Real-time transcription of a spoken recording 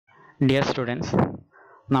Dear students,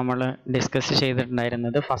 നമ്മൾ discuss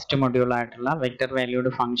ചെയ്തിട്ടുണ്ടായിരുന്നത് first module ആയിട്ടുള്ള വെക്റ്റർ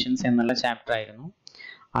വാല്യൂഡ് ഫങ്ഷൻസ് എന്നുള്ള ചാപ്റ്റർ ആയിരുന്നു.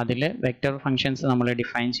 അതിൽ വെക്റ്റർ ഫങ്ഷൻസ് നമ്മൾ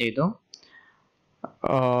ഡിഫൈൻ ചെയ്തു.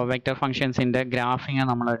 വെക്റ്റർ ഫങ്ഷൻസിൻ്റെ ഗ്രാഫിങ്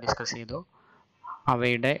നമ്മൾ ഡിസ്കസ് ചെയ്തു.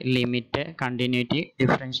 അവയുടെ ലിമിറ്റ്, കണ്ടിന്യൂറ്റി,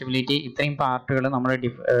 ഡിഫറൻഷ്യബിലിറ്റി ഇത്രയും പാർട്ടുകൾ നമ്മൾ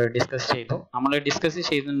ഡിസ്കസ് ചെയ്തു. നമ്മൾ ഡിസ്കസ്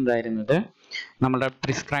ചെയ്തിട്ടുണ്ടായിരുന്നത് നമ്മുടെ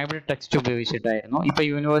പ്രിസ്ക്രൈബ്ഡ് ടെക്സ്റ്റ് ഉപയോഗിച്ചിട്ടായിരുന്നു. ഇപ്പോൾ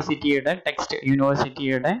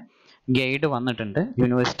യൂണിവേഴ്സിറ്റിയുടെ ഗൈഡ് വന്നിട്ടുണ്ട്,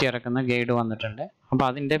 യൂണിവേഴ്സിറ്റി ഇറക്കുന്ന ഗൈഡ് വന്നിട്ടുണ്ട്. അപ്പോൾ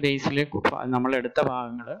അതിൻ്റെ ബേസിൽ നമ്മൾ എടുത്ത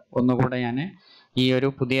ഭാഗങ്ങൾ ഒന്നുകൂടെ ഞാൻ ഈ ഒരു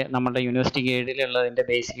പുതിയ നമ്മുടെ യൂണിവേഴ്സിറ്റി ഗൈഡിലുള്ളതിൻ്റെ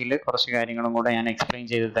ബേസിക്കിൽ കുറച്ച് കാര്യങ്ങളും കൂടെ ഞാൻ എക്സ്പ്ലെയിൻ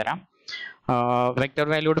ചെയ്ത് തരാം. വെക്റ്റർ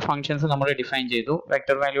വാല്യൂഡ് ഫങ്ഷൻസ് നമ്മൾ ഡിഫൈൻ ചെയ്തു.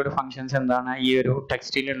 വെക്റ്റർ വാല്യൂഡ് ഫങ്ഷൻസ് എന്താണ്, ഈ ഒരു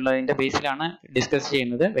ടെക്സ്റ്റിലുള്ളതിൻ്റെ ബേസിലാണ് ഡിസ്കസ്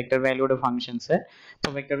ചെയ്യുന്നത്. വെക്റ്റർ വാല്യൂഡ് ഫങ്ഷൻസ്,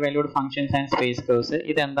 ഇപ്പോൾ vector valued functions and space curves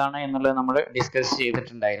ഇതെന്താണ് എന്നുള്ളത് നമ്മൾ ഡിസ്കസ്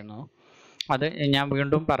ചെയ്തിട്ടുണ്ടായിരുന്നു. അത് ഞാൻ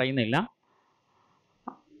വീണ്ടും പറയുന്നില്ല.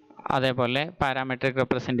 അതേപോലെ parametric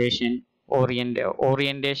representation,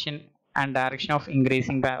 orientation and direction of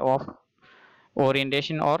increasing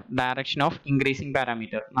orientation or direction of increasing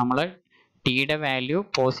parameter. നമ്മൾ ടിയുടെ വാല്യൂ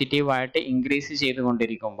പോസിറ്റീവായിട്ട് ഇൻക്രീസ്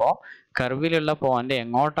ചെയ്തുകൊണ്ടിരിക്കുമ്പോൾ കർവിലുള്ള പോയിന്റ്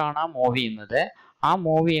എങ്ങോട്ടാണ് മൂവ് ചെയ്യുന്നത്, ആ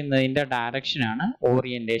മൂവ് ചെയ്യുന്നതിൻ്റെ ഡയറക്ഷനാണ്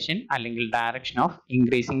ഓറിയന്റേഷൻ അല്ലെങ്കിൽ ഡയറക്ഷൻ ഓഫ്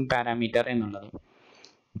ഇൻക്രീസിങ് പാരാമീറ്റർ എന്നുള്ളത്.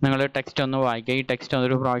 നിങ്ങൾ ടെക്സ്റ്റ് ഒന്ന് വായിക്കുക. ഈ ടെക്സ്റ്റ്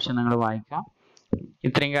ഒരു പ്രാവശ്യം നിങ്ങൾ വായിക്കുക.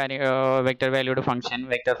 ഇത്രയും കാര്യം vector valued function,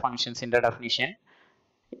 vector ഫംഗ്ഷൻസിൻ്റെ definition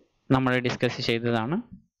നമ്മൾ ഡിസ്കസ് ചെയ്തതാണ്.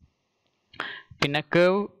 പിന്നെ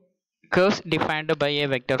curves defined by A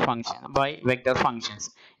vector function, by vector functions.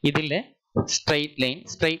 ഇതിൽ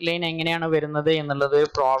സ്ട്രെയിറ്റ് ലൈൻ എങ്ങനെയാണ് വരുന്നത് എന്നുള്ളത്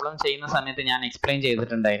പ്രോബ്ലം ചെയ്യുന്ന സമയത്ത് ഞാൻ എക്സ്പ്ലെയിൻ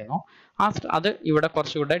ചെയ്തിട്ടുണ്ടായിരുന്നു. അത് ഇവിടെ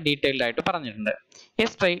കുറച്ചുകൂടെ ഡീറ്റെയിൽഡ് ആയിട്ട് പറഞ്ഞിട്ടുണ്ട്. A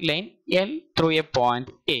straight line L through A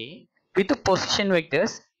point A with position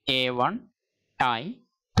vectors a1 I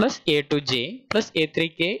plus a2j plus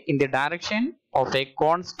a3k in the direction of a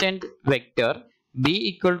constant vector b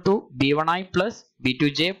equal to b1i plus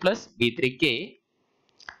b2j plus b3k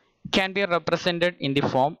can be represented in the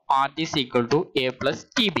form rt is equal to a plus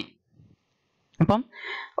tb. അപ്പം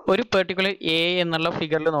ഒരു particular A എന്നുള്ള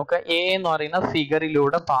ഫിഗറിൽ നോക്കുക. A എന്ന് പറയുന്ന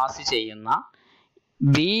ഫിഗറിലൂടെ pass ചെയ്യുന്ന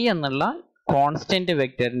B എന്നുള്ള constant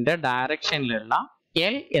വെക്ടറിന്റെ ഡയറക്ഷനിലുള്ള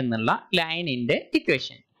എൽ എന്നുള്ള ലൈനിന്റെ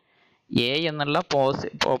ഇക്വേഷൻ, എ എന്നുള്ള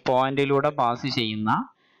പോയിന്റിലൂടെ പാസ് ചെയ്യുന്ന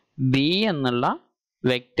ബി എന്നുള്ള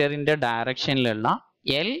വെക്ടറിന്റെ ഡയറക്ഷനിലുള്ള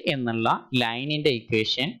എൽ എന്നുള്ള ലൈനിന്റെ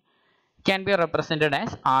equation can be represented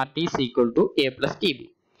as R T is equal to a plus tb.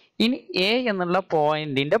 ഇനി എ എന്നുള്ള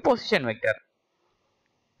പോയിന്റിന്റെ പൊസിഷൻ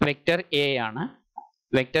വെക്ടർ എ ആണ്.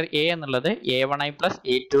 വെക്ടർ എ എന്നുള്ളത് a1i plus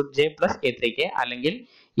a2j plus a3k, അല്ലെങ്കിൽ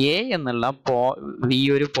എ എന്നുള്ള ഈ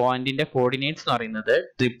ഒരു പോയിന്റിന്റെ കോർഡിനേറ്റ്സ് എന്ന് പറയുന്നത്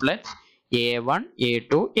triplet a1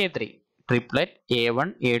 a2 a3, triplet a1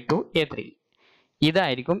 a2 a3.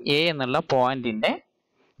 ഇതായിരിക്കും എ എന്നുള്ള പോയിന്റിന്റെ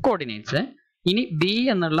കോർഡിനേറ്റ്സ്. ഇനി ബി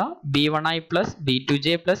എന്നുള്ള b1i plus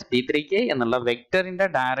b2j plus b3k എന്നുള്ള വെക്ടറിന്റെ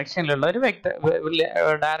ഡയറക്ഷനിലുള്ള ഒരു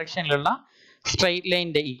ഡയറക്ഷനിലുള്ള സ്ട്രെയിറ്റ്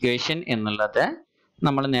ലൈനിന്റെ ഇക്വേഷൻ എന്നുള്ളത്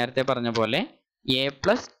നമ്മൾ നേരത്തെ പറഞ്ഞ പോലെ a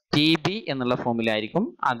പ്ലസ് ടി ബി എന്നുള്ള ഫോമിലായിരിക്കും.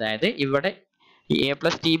 അതായത് ഇവിടെ a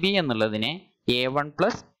പ്ലസ് ടി ബി എന്നുള്ളതിനെ a1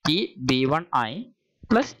 plus T b1i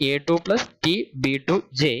plus a2 plus T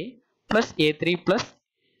b2j plus a3 plus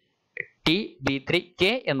T b3k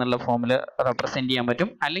എന്നുള്ള ഫോമിൽ റെപ്രസെന്റ് ചെയ്യാൻ പറ്റും.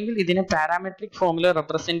 അല്ലെങ്കിൽ ഇതിനെ പാരാമെട്രിക് ഫോമിൽ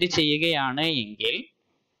റെപ്രസെന്റ് ചെയ്യുകയാണ് എങ്കിൽ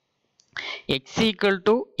x equal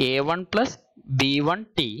to a1 plus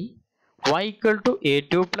b1t, y equal to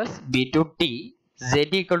a2 plus b2t, z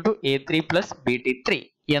equal to a3 plus bt3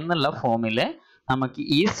 എന്നുള്ള ഫോമിൽ നമുക്ക്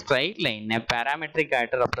ഈ സ്ട്രെയിറ്റ് ലൈനിനെ പാരാമെട്രിക്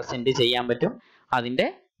ആയിട്ട് റെപ്രസെന്റ് ചെയ്യാൻ പറ്റും. അതിന്റെ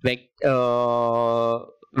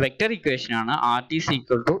വെക്ടർ ഇക്വേഷൻ ആണ് R T is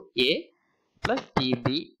equal to a plus T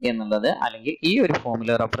B എന്നുള്ളത്. അല്ലെങ്കിൽ ഈ ഒരു ഫോമിൽ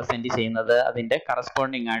റെപ്രസെന്റ് ചെയ്യുന്നത് അതിന്റെ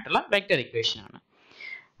കറസ്പോണ്ടിങ് ആയിട്ടുള്ള വെക്ടർ ഇക്വേഷൻ ആണ്.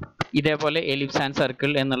 ഇതേപോലെ എലിപ്സ് ആൻഡ്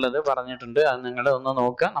സർക്കിൾ എന്നുള്ളത് പറഞ്ഞിട്ടുണ്ട്. അത് നിങ്ങൾ ഒന്ന്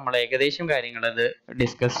നോക്കുക. നമ്മൾ ഏകദേശം കാര്യങ്ങൾ അത്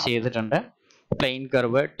ഡിസ്കസ് ചെയ്തിട്ടുണ്ട്. Plain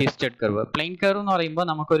curve, twisted curve. Plain curve എന്ന് പറയുമ്പോൾ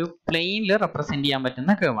നമുക്കൊരു പ്ലെയിനിൽ റെപ്രസെന്റ് ചെയ്യാൻ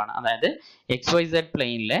പറ്റുന്ന കർവാണ്. അതായത് XYZ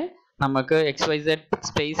പ്ലെയിനിൽ നമുക്ക് XYZ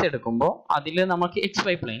സ്പേസ് എടുക്കുമ്പോൾ അതിൽ നമുക്ക്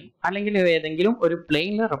XY പ്ലെയിൻ അല്ലെങ്കിൽ ഏതെങ്കിലും ഒരു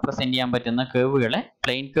പ്ലെയിനിൽ റെപ്രസെന്റ് ചെയ്യാൻ പറ്റുന്ന കർവുകളെ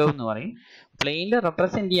പ്ലെയിൻ കർവ് എന്ന് പറയും. പ്ലെയിനിൽ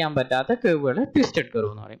റെപ്രസെന്റ് ചെയ്യാൻ പറ്റാത്ത കർവുകളെ ട്വിസ്റ്റഡ് കർവ്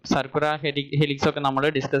എന്ന് പറയും. സർക്കുലർ ഹെലിക്സ് ഒക്കെ നമ്മൾ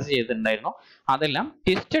ഡിസ്കസ് ചെയ്തിട്ടുണ്ടായിരുന്നു. അതെല്ലാം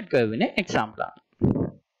ട്വിസ്റ്റഡ് കർവിന് എക്സാമ്പിൾ ആണ്.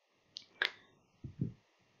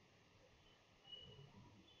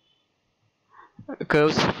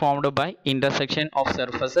 Curves formed by intersection of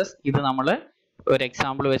surfaces. ഇത് നമ്മൾ ഒരു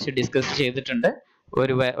എക്സാമ്പിൾ വെച്ച് ഡിസ്കസ് ചെയ്തിട്ടുണ്ട്.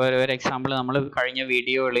 ഒരു എക്സാമ്പിൾ നമ്മൾ കഴിഞ്ഞ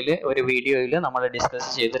വീഡിയോയിൽ നമ്മൾ ഡിസ്കസ്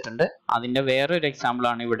ചെയ്തിട്ടുണ്ട്. അതിൻ്റെ വേറൊരു എക്സാമ്പിൾ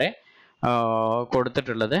ആണ് ഇവിടെ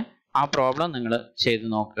കൊടുത്തിട്ടുള്ളത്. ആ പ്രോബ്ലം നിങ്ങൾ ചെയ്ത്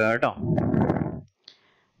നോക്കുക കേട്ടോ.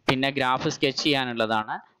 പിന്നെ ഗ്രാഫ് സ്കെച്ച്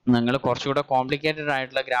ചെയ്യാനുള്ളതാണ്. നിങ്ങൾ കുറച്ചുകൂടെ കോംപ്ലിക്കേറ്റഡ്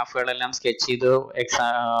ആയിട്ടുള്ള ഗ്രാഫുകളെല്ലാം സ്കെച്ച് ചെയ്ത്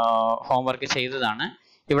ഹോംവർക്ക് ചെയ്തതാണ്.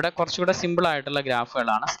 ഇവിടെ കുറച്ചുകൂടെ സിമ്പിൾ ആയിട്ടുള്ള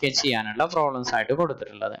ഗ്രാഫുകളാണ് സ്കെച്ച് ചെയ്യാനുള്ള പ്രോബ്ലംസ് ആയിട്ട്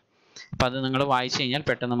കൊടുത്തിട്ടുള്ളത്. അപ്പൊ അത് നിങ്ങൾ വായിച്ചു കഴിഞ്ഞാൽ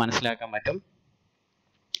പെട്ടെന്ന് മനസ്സിലാക്കാൻ പറ്റും.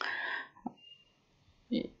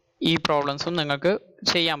 ഈ പ്രോബ്ലംസും നിങ്ങൾക്ക്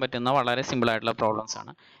ചെയ്യാൻ പറ്റുന്ന വളരെ സിമ്പിൾ ആയിട്ടുള്ള പ്രോബ്ലംസ്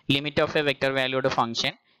ആണ്. Limit of A vector valued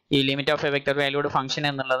function. ഈ limit of A vector valued function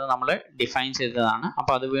എന്നുള്ളത് നമ്മൾ ഡിഫൈൻ ചെയ്തതാണ്.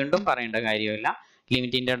 അപ്പോൾ അത് വീണ്ടും പറയേണ്ട കാര്യമില്ല.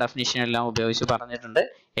 ലിമിറ്റിന്റെ ഡെഫിനിഷൻ എല്ലാം ഉപയോഗിച്ച് പറഞ്ഞിട്ടുണ്ട്.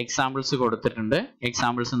 എക്സാമ്പിൾസ് കൊടുത്തിട്ടുണ്ട്.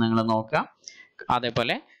 എക്സാമ്പിൾസ് നിങ്ങൾ നോക്കുക.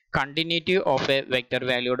 അതേപോലെ continuity of A vector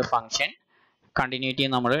valued function, continuity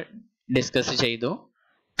നമ്മൾ ഡിസ്കസ് ചെയ്തു.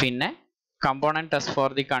 പിന്നെ component test for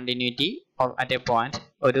the continuity at A point,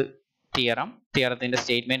 ഒരു തിയറത്തിന്റെ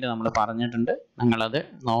സ്റ്റേറ്റ്മെന്റ് നമ്മൾ പറഞ്ഞിട്ടുണ്ട്. നിങ്ങളത്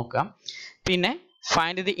നോക്കാം. പിന്നെ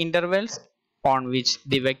find the intervals on which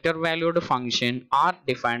the vector valued function are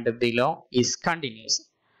defined below is continuous.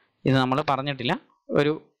 ഇത് നമ്മൾ പറഞ്ഞിട്ടില്ല.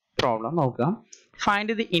 ഒരു പ്രോബ്ലം നോക്കുക. Find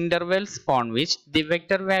the intervals on which the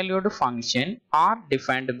vector valued function are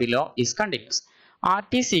defined below is continuous.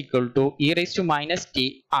 Rt is equal to e raised to minus t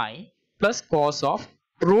I plus cos of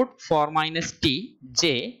root 4 minus t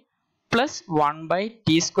j plus 1 by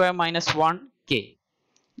t square minus 1 k.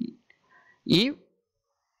 ഈ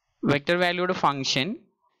vector valued function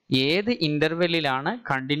ഏത് ഇന്റർവെല്ലിലാണ്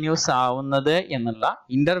continuous ആവുന്നത് എന്നുള്ള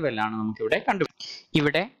ഇന്റർവെല്ലാണ് നമുക്കിവിടെ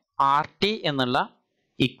ഇവിടെ R T എന്നുള്ള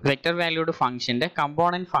vector valued ഫംഗ്ഷന്റെ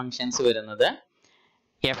component functions വരുന്നത്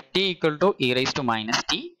F T equal to E raise to minus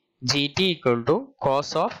T, G T equal to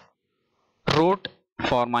cos of root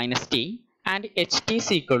 4 minus T and H T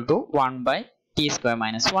is equal to 1 by t square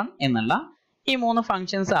minus 1 എന്നുള്ള ഈ മൂന്ന്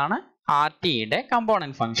functions ആണ് R ടിയുടെ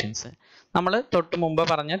component functions. നമ്മൾ തൊട്ട് മുമ്പ്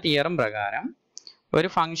പറഞ്ഞ theorem പ്രകാരം ഒരു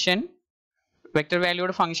function vector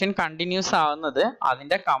valued function continuous ആവുന്നത്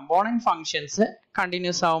അതിന്റെ component functions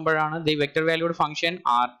continuous ആവുമ്പോഴാണ്. The vector valued function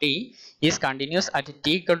R T is continuous at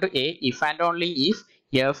T equal to A if and only if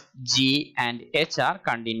F G and H R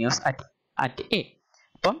continuous at A.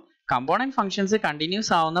 അപ്പം component functions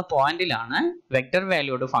continuous ആവുന്ന പോയിന്റിലാണ് vector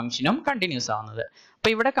valued ഫംഗ്ഷനും continuous ആവുന്നത്. അപ്പൊ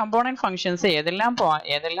ഇവിടെ component functions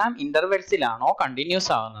ഏതെല്ലാം ഇന്റർവെൽസിലാണോ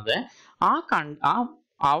continuous ആവുന്നത്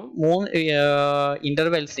ആ മൂന്ന്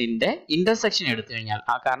ഇന്റർവെൽസിന്റെ ഇന്റർസെക്ഷൻ എടുത്തു കഴിഞ്ഞാൽ,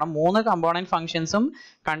 കാരണം മൂന്ന് കമ്പോണന്റ് ഫംഗ്ഷൻസും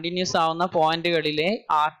കണ്ടിന്യൂസ് ആവുന്ന പോയിന്റുകളിലെ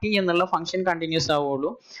ആർ ടി എന്നുള്ള ഫംഗ്ഷൻ കണ്ടിന്യൂസ്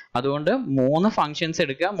ആവുള്ളൂ. അതുകൊണ്ട് മൂന്ന് ഫംഗ്ഷൻസ്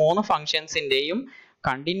എടുക്കുക, മൂന്ന് ഫംഗ്ഷൻസിന്റെയും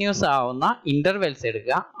കണ്ടിന്യൂസ് ആവുന്ന ഇന്റർവെൽസ്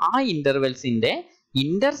എടുക്കുക, ആ ഇന്റർവെൽസിന്റെ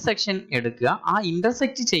ഇന്റർസെക്ഷൻ എടുക്കുക, ആ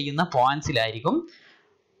ഇന്റർസെക്റ്റ് ചെയ്യുന്ന പോയിന്റ്സിലായിരിക്കും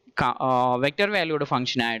വെക്റ്റർ വാല്യൂഡ്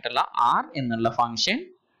ഫംഗ്ഷൻ ആയിട്ടുള്ള ആർ എന്നുള്ള ഫംഗ്ഷൻ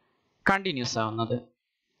കണ്ടിന്യൂസ് ആവുന്നത്.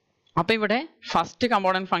 അപ്പൊ ഇവിടെ first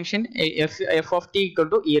component function F of T equal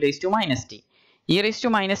to E raise to minus T. E raise to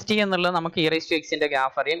minus T എന്നുള്ളത് നമുക്ക് ഇ റൈസ് ടു എക്സിന്റെ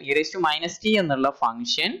ഗ്രാഫ് അറിയാം. E raise to minus T എന്നുള്ള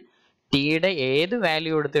ഫംഗ്ഷൻ ടിയുടെ ഏത്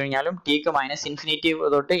വാല്യൂ എടുത്തു കഴിഞ്ഞാലും, ടിക്ക് മൈനസ് ഇൻഫിനിറ്റി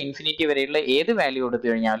തൊട്ട് ഇൻഫിനിറ്റി വരെയുള്ള ഏത് വാല്യൂ എടുത്തു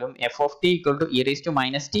കഴിഞ്ഞാലും F of T equal to E raise to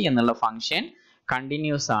minus T എന്നുള്ള ഫംഗ്ഷൻ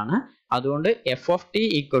കണ്ടിന്യൂസ് ആണ്. അതുകൊണ്ട് F of T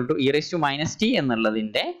equal to E raise to minus T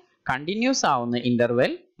എന്നുള്ളതിന്റെ കണ്ടിന്യൂസ് ആവുന്ന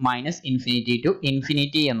interval minus infinity to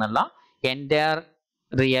infinity എന്നുള്ള എൻറ്റയർ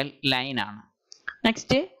റിയൽ ലൈൻ ആണ്.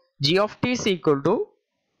 Next G of T is equal to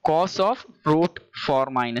cos of root 4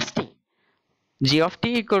 minus t. g of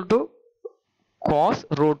t equal to cos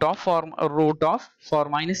root of 4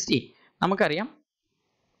 minus t. നമുക്കറിയാം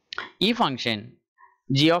ഈ function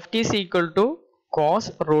g of t is equal to cos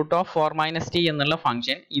root of 4 minus t എന്നുള്ള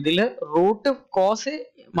function, ഇതിൽ root cause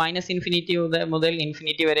minus infinity മുതൽ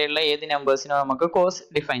infinity വരെയുള്ള ഏത് നമ്പേഴ്സിനും നമുക്ക് cos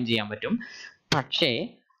define ചെയ്യാൻ പറ്റും. പക്ഷേ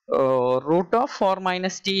റൂട്ട് ഓഫ് 4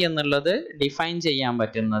 മൈനസ് ടി എന്നുള്ളത് ഡിഫൈൻ ചെയ്യാൻ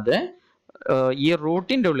പറ്റുന്നത് ഈ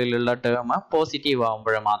റൂട്ടിന്റെ ഉള്ളിലുള്ള ടേം പോസിറ്റീവ്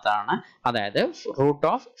ആവുമ്പോൾ മാത്രമാണ്. അതായത് root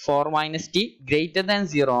of 4 minus T greater than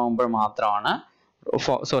 0 ആവുമ്പോൾ മാത്രമാണ്,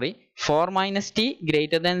 4 മൈനസ് ടി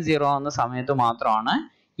ഗ്രേറ്റർ ദാൻ 0 ആവുന്ന സമയത്ത് മാത്രമാണ്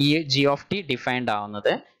ഈ ജി ഓഫ് ടി ഡിഫൈൻഡ്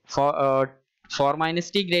ആവുന്നത്. 4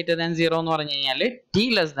 മൈനസ് ടി ഗ്രേറ്റർ ദാൻ 0 എന്ന് പറഞ്ഞു കഴിഞ്ഞാൽ T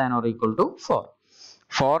less than or equal to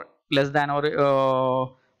 4 less than or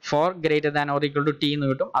 4 greater than or equal to T എന്ന്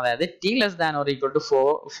കിട്ടും. അതായത് T less than or equal to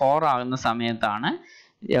 4 ആകുന്ന സമയത്താണ്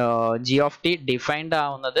ജി ഓഫ് ടി ഡിഫൈൻഡ്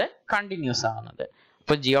ആവുന്നത്, കണ്ടിന്യൂസ് ആവുന്നത്.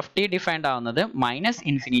 അപ്പോൾ ജി ഓഫ് ടി ഡിഫൈൻഡ് ആവുന്നത് മൈനസ്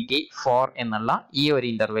ഇൻഫിനിറ്റി 4 എന്നുള്ള ഈ ഒരു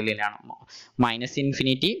ഇന്റർവെല്ലിലാണ്. മൈനസ്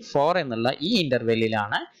ഇൻഫിനിറ്റി 4 എന്നുള്ള ഈ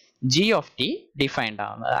ഇന്റർവെല്ലിലാണ് ജി ഓഫ് ടി ഡിഫൈൻഡ്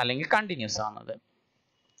ആവുന്നത് അല്ലെങ്കിൽ കണ്ടിന്യൂസ് ആവുന്നത്.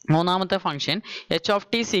 മൂന്നാമത്തെ function H of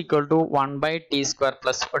T is equal to 1 by t square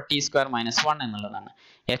plus t square minus 1 എന്നുള്ളതാണ്.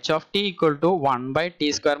 H of T equal to 1 by t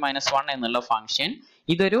square minus 1 എന്നുള്ള ഫംഗ്ഷൻ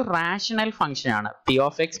ഇതൊരു rational function ആണ്. P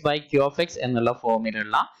of X by Q of X എന്നുള്ള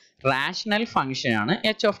ഫോമിലുള്ള rational function ആണ്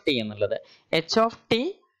H of T എന്നുള്ളത്. H of T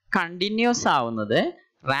continuous ആവുന്നത്,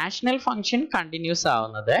 rational function continuous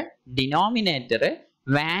ആവുന്നത് denominator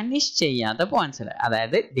vanish ചെയ്യാത്ത പോയിന്റ്സിൽ,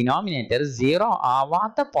 അതായത് ഡിനോമിനേറ്റർ 0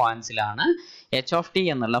 ആവാത്ത പോയിന്റ്സിലാണ് എച്ച് ഓഫ് ടി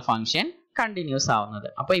എന്നുള്ള ഫംഗ്ഷൻ കണ്ടിന്യൂസ് ആവുന്നത്.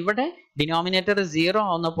 അപ്പൊ ഇവിടെ ഡിനോമിനേറ്റർ 0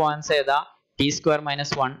 ആവുന്ന പോയിന്റ്സ് ഏതാ? T square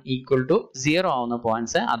minus 1 equal to 0 ആവുന്ന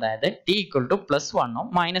പോയിന്റ്സ്, അതായത് ടി ഈക്വൽ ടു +1 ഉം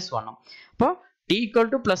 -1 ഉം. അപ്പോൾ ടി ഈക്വൽ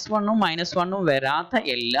ടു +1 ഉം -1 ഉം വരാത്ത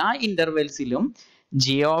എല്ലാ ഇന്റർവെൽസിലും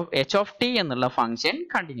എച്ച് ഓഫ് ടി എന്നുള്ള ഫംഗ്ഷൻ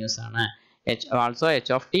കണ്ടിന്യൂസ് ആണ്. Also h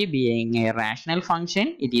of t being a rational function,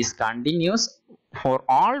 it is continuous for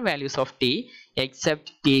all values of t except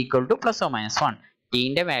t equal to +or -1. t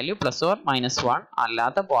ന്റെ വാല്യൂ +or -1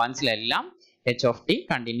 അല്ലാത്ത പോയിന്റ്സിലെല്ലാം h of t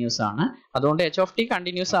continuous ആണ്. അതുകൊണ്ട് h of t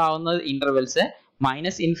continuous ആവുന്ന intervals -∞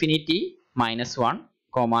 -1,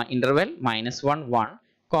 interval -1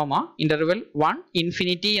 1, interval 1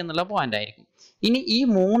 ∞ എന്നുള്ള point ആയിരിക്കും. ഇനി ഈ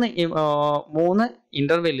മൂന്ന്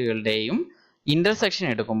ഇന്റർവെല്ലുകളുടെയും ഇന്റർസെക്ഷൻ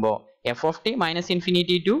എടുക്കുമ്പോൾ f of t -∞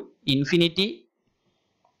 to ∞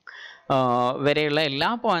 വരെയുള്ള എല്ലാ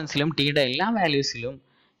പോയിന്റ്സിലും ടിയുടെ എല്ലാ വാല്യൂസിലും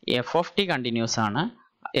f of t കണ്ടിന്യൂസ് ആണ്.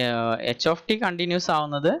 h of t കണ്ടിന്യൂസ്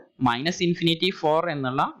ആവുന്നത് -∞ 4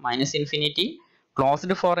 എന്നുള്ള ∞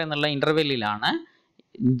 ക്ലോസ്ഡ് 4 എന്നുള്ള ഇന്റർവെല്ലിലാണ്.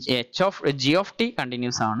 g of t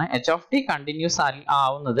കണ്ടിന്യൂസ് ആണ്. h of t കണ്ടിന്യൂസ്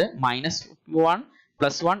ആവുന്നത് -1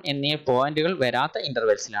 +1 എന്നീ പോയിന്റുകൾ വരാത്ത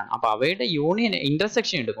ഇന്റർവെൽസിലാണ്. അപ്പൊ അവയുടെ യൂണിയൻ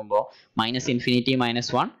ഇന്റർസെക്ഷൻ എടുക്കുമ്പോൾ -∞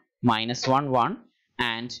 -1 -1 1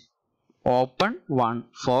 ആൻഡ് ഓപ്പൺ 1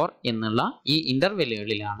 4 എന്നുള്ള ഈ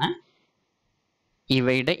ഇന്റർവെല്ലുകളിലാണ്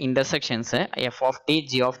ഇവയുടെ intersections f of t,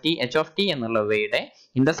 g of t, h of t എന്നുള്ളവയുടെ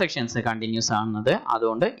intersections continuous ആവുന്നത്.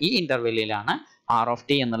 അതുകൊണ്ട് ഈ ഇന്റർവെല്ലിലാണ് r of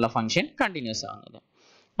t എന്നുള്ള ഫംഗ്ഷൻ കണ്ടിന്യൂസ് ആവുന്നത്.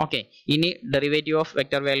 ഓക്കെ, ഇനി derivative of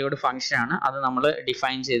vector valued function ആണ്. അത് നമ്മൾ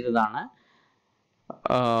ഡിഫൈൻ ചെയ്തതാണ്.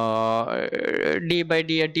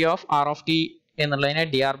 d/dt of r of t എന്നുള്ളതിനെ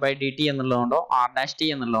dr/dt എന്നുള്ളതുകൊണ്ടോ r'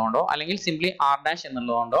 എന്നുള്ളതുകൊണ്ടോ അല്ലെങ്കിൽ സിംപ്ലി r'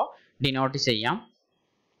 എന്നുള്ളതുകൊണ്ടോ ഡിനോട്ട് ചെയ്യാം.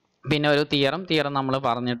 പിന്നെ ഒരു തിയറം നമ്മൾ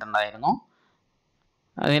പറഞ്ഞിട്ടുണ്ടായിരുന്നു.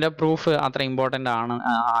 അതിന്റെ പ്രൂഫ് അത്ര ഇമ്പോർട്ടൻ്റ്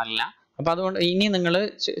അല്ല. അപ്പൊ അതുകൊണ്ട് ഇനി നിങ്ങൾ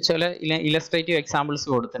ചില ഇലസ്ട്രേറ്റീവ് എക്സാമ്പിൾസ്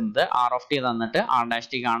കൊടുത്തിട്ടുണ്ട്. r of t തന്നിട്ട്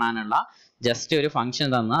r' കാണാനുള്ള ജസ്റ്റ് ഒരു ഫംഗ്ഷൻ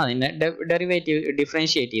തന്ന് അതിന്റെ ഡെറിവേറ്റീവ്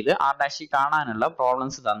ഡിഫറൻഷിയേറ്റ് ചെയ്ത് r' കാണാനുള്ള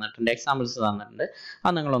പ്രോബ്ലംസ് തന്നിട്ടുണ്ട്, എക്സാമ്പിൾസ് തന്നിട്ടുണ്ട്.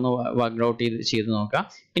 അത് നിങ്ങളൊന്ന് വർക്ക് ഔട്ട് ചെയ്ത് നോക്കുക.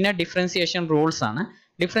 പിന്നെ ഡിഫറൻസിയേഷൻ റൂൾസ് ആണ്.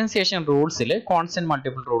 ഡിഫറൻസിയേഷൻ റൂൾസിൽ കോൺസ്റ്റന്റ്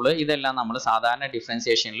മൾട്ടിപ്പിൾ റൂൾ ഇതെല്ലാം നമ്മൾ സാധാരണ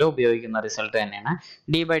ഡിഫറൻസിയേഷനിൽ ഉപയോഗിക്കുന്ന റിസൾട്ട് തന്നെയാണ്.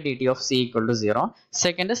 d/dt of c equal to 0.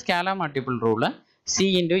 Second scalar multiple rule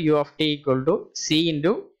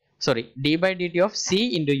d/dt of c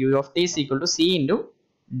into u of t is equal to c into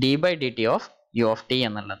d/dt of u of t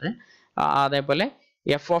എന്നുള്ളത്. അതേപോലെ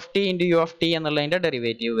f of t into u of t എന്നുള്ളതിന്റെ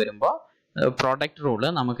derivative വരുമ്പോൾ product rule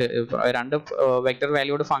നമുക്ക് രണ്ട് vector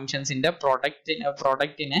valued ഫംഗ്ഷൻസിന്റെ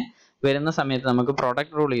പ്രോഡക്റ്റിന് വരുന്ന സമയത്ത് നമുക്ക്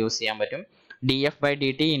product rule use ചെയ്യാൻ പറ്റും.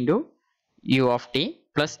 df/dt into u of t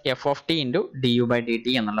plus f of t into du/dt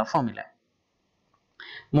എന്നുള്ള ഫോമില.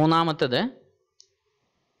 മൂന്നാമത്തത്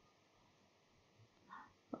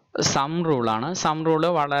സം റൂളാണ്. സം റൂള്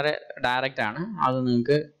വളരെ ഡയറക്റ്റ് ആണ്. അത്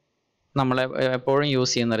നിങ്ങൾക്ക് നമ്മൾ എപ്പോഴും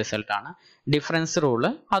യൂസ് ചെയ്യുന്ന റിസൾട്ടാണ്. ഡിഫറൻസ് റൂള്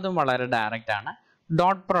അതും വളരെ ഡയറക്റ്റ് ആണ്.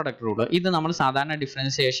 ഡോട്ട് പ്രോഡക്റ്റ് റൂള് ഇത് നമ്മൾ സാധാരണ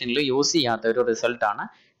ഡിഫറൻസിയേഷനിൽ യൂസ് ചെയ്യാത്ത ഒരു റിസൾട്ടാണ്.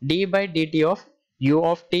 d/dt of u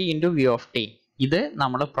of t into v of t. ഇത്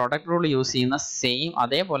നമ്മൾ പ്രൊഡക്റ്റ് റൂൾ യൂസ് ചെയ്യുന്ന സെയിം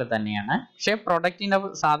അതേപോലെ തന്നെയാണ്. പക്ഷെ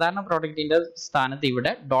സാധാരണ പ്രൊഡക്റ്റിന്റെ സ്ഥാനത്ത്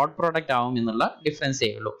ഇവിടെ ഡോട്ട് പ്രോഡക്റ്റ് ആവും എന്നുള്ള ഡിഫറൻസേ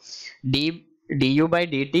ഉള്ളൂ.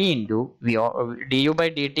 du/dt into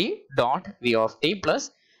du/dt dot v of t plus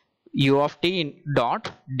u of t dot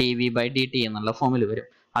dv/dt എന്നുള്ള ഫോമിൽ വരും.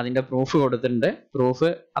 അതിന്റെ പ്രൂഫ് കൊടുത്തിട്ടുണ്ട്. പ്രൂഫ്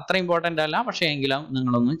അത്ര ഇമ്പോർട്ടൻ്റ് അല്ല, പക്ഷേ എങ്കിലും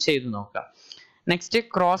നിങ്ങളൊന്ന് ചെയ്തു നോക്കുക. നെക്സ്റ്റ്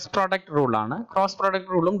ക്രോസ് പ്രോഡക്റ്റ് റൂൾ ആണ്. ക്രോസ്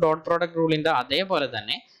പ്രോഡക്റ്റ് റൂളും ഡോട്ട് പ്രോഡക്റ്റ് റൂളിന്റെ അതേപോലെ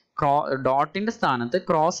തന്നെ ഡോട്ടിന്റെ സ്ഥാനത്ത്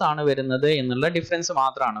ക്രോസ് ആണ് വരുന്നത് എന്നുള്ള ഡിഫറൻസ്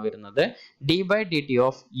മാത്രമാണ് വരുന്നത്. d/dt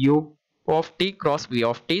of u of t cross v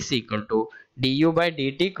of t is equal to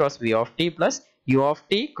du/dt cross v of t plus u of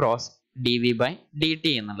t cross dv/dt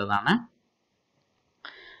എന്നുള്ളതാണ്.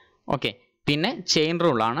 ഓക്കെ, പിന്നെ ചെയിൻ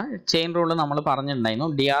റൂൾ ആണ്. ചെയിൻ റൂൾ നമ്മൾ പറഞ്ഞിട്ടുണ്ടായിരുന്നു.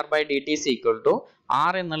 dr/dt is equal to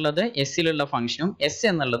r എന്നുള്ളത് s-ലുള്ള ഫംഗ്ഷനും s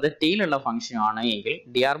എന്നുള്ളത് t-ലുള്ള ഫംഗ്ഷനും ആണ് എങ്കിൽ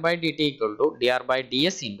dr/dt equal to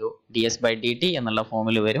dr/ds into ds/dt എന്നുള്ള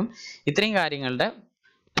ഫോമിൽ വരും. ഇത്രയും കാര്യങ്ങളുടെ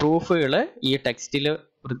പ്രൂഫുകൾ ഈ ടെക്സ്റ്റിൽ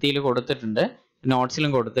വൃത്തിയിൽ കൊടുത്തിട്ടുണ്ട്,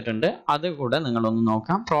 നോട്ട്സിലും കൊടുത്തിട്ടുണ്ട്. അതുകൂടെ നിങ്ങളൊന്ന്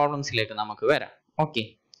നോക്കാം. പ്രോബ്ലംസിലേക്ക് നമുക്ക് വരാം. Okay,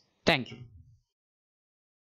 thank you.